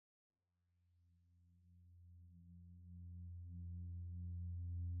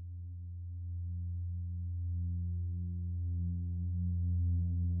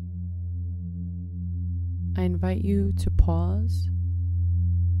I invite you to pause,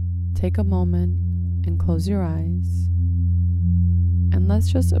 take a moment, and close your eyes. And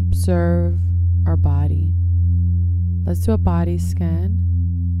let's just observe our body. Let's do a body scan.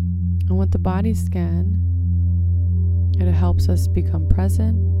 And with the body scan, it helps us become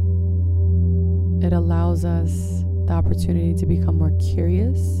present. It allows us the opportunity to become more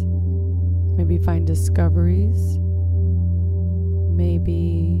curious, maybe find discoveries,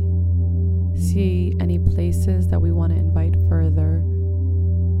 maybe see any places that we want to invite further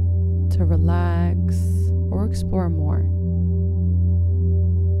to relax or explore more.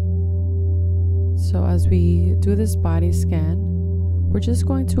 So as we do this body scan, we're just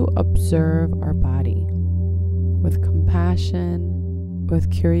going to observe our body with compassion,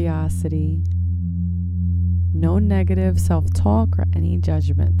 with curiosity. No negative self-talk or any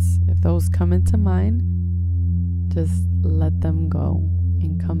judgments. If those come into mind, just let them go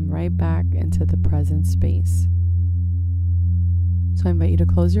and come right back into the present space. So I invite you to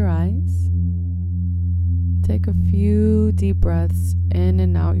close your eyes. Take a few deep breaths in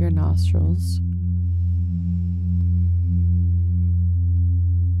and out your nostrils.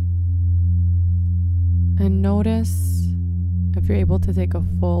 And notice if you're able to take a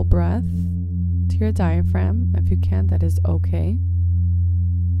full breath to your diaphragm. If you can't, that is okay.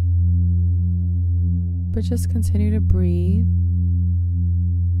 But just continue to breathe.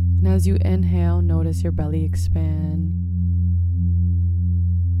 And as you inhale, notice your belly expand.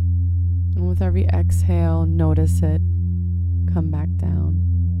 And with every exhale, notice it come back down.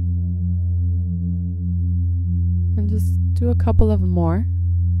 And just do a couple of more.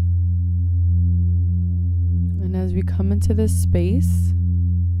 And as we come into this space,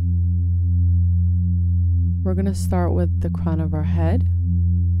 we're going to start with the crown of our head.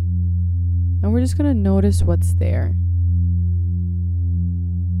 And we're just going to notice what's there.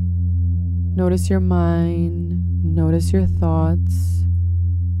 Notice your mind. Notice your thoughts.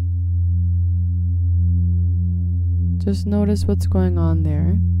 Just notice what's going on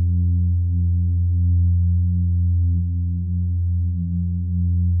there.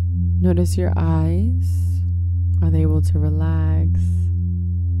 Notice your eyes. Are they able to relax?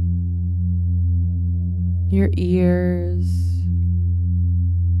 Your ears,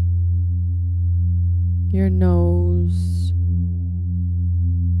 your nose.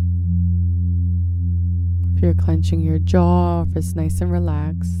 If you're clenching your jaw, if it's nice and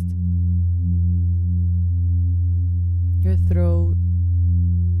relaxed. Your throat,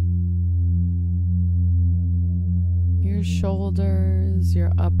 your shoulders,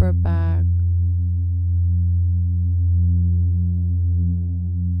 your upper back.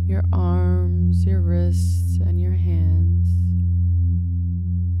 Your arms, your wrists, and your hands.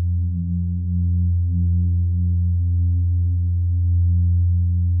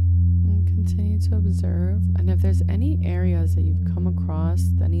 And continue to observe. And if there's any areas that you've come across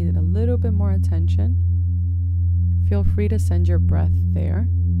that needed a little bit more attention, feel free to send your breath there.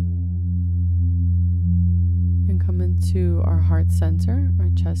 And come into our heart center, our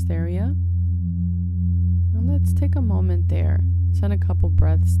chest area. And let's take a moment there. Send a couple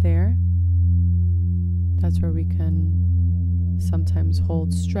breaths there. That's where we can sometimes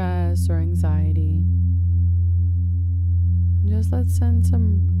hold stress or anxiety. And just let's send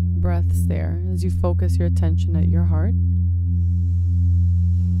some breaths there as you focus your attention at your heart.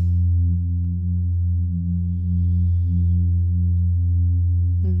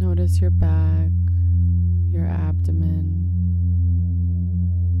 And notice your back, your abdomen,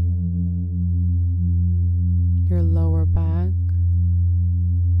 your lower back,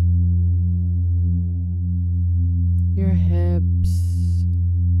 your hips,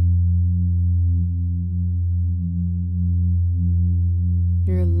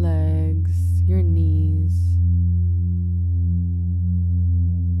 your legs, your knees,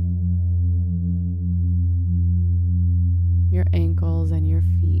 your ankles, and your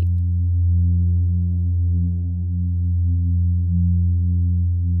feet.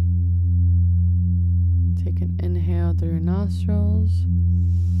 Take an inhale through your nostrils.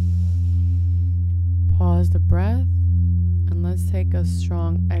 Pause the breath. And let's take a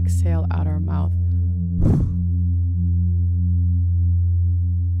strong exhale out our mouth.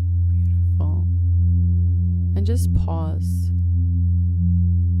 Beautiful. And just pause.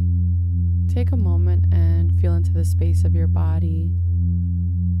 Take a moment and feel into the space of your body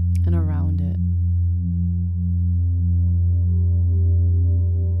and around it.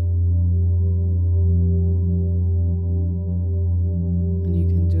 And you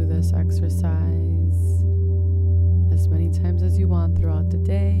can do this exercise as many times as you want throughout the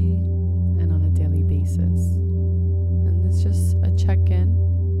day and on a daily basis. And it's just a check-in,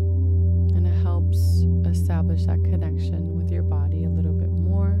 and it helps helps establish that connection with your body a little bit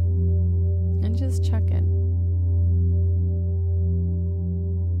more. And just check in.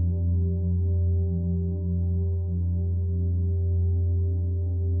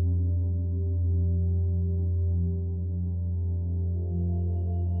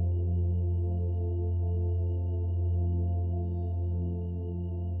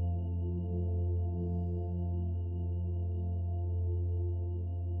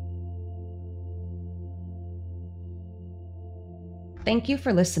 Thank you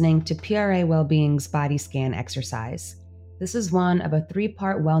for listening to PRA Wellbeing's Body Scan exercise. This is one of a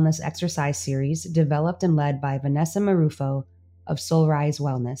 3-part wellness exercise series developed and led by Vanessa Marufo of Soulrise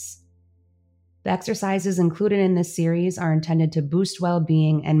Wellness. The exercises included in this series are intended to boost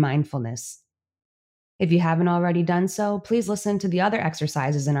well-being and mindfulness. If you haven't already done so, please listen to the other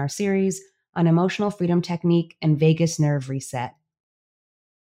exercises in our series on emotional freedom technique and vagus nerve reset.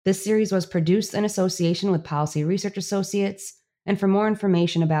 This series was produced in association with Policy Research Associates, and for more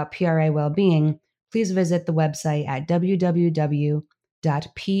information about PRA well-being, please visit the website at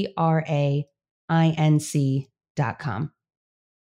www.prainc.com.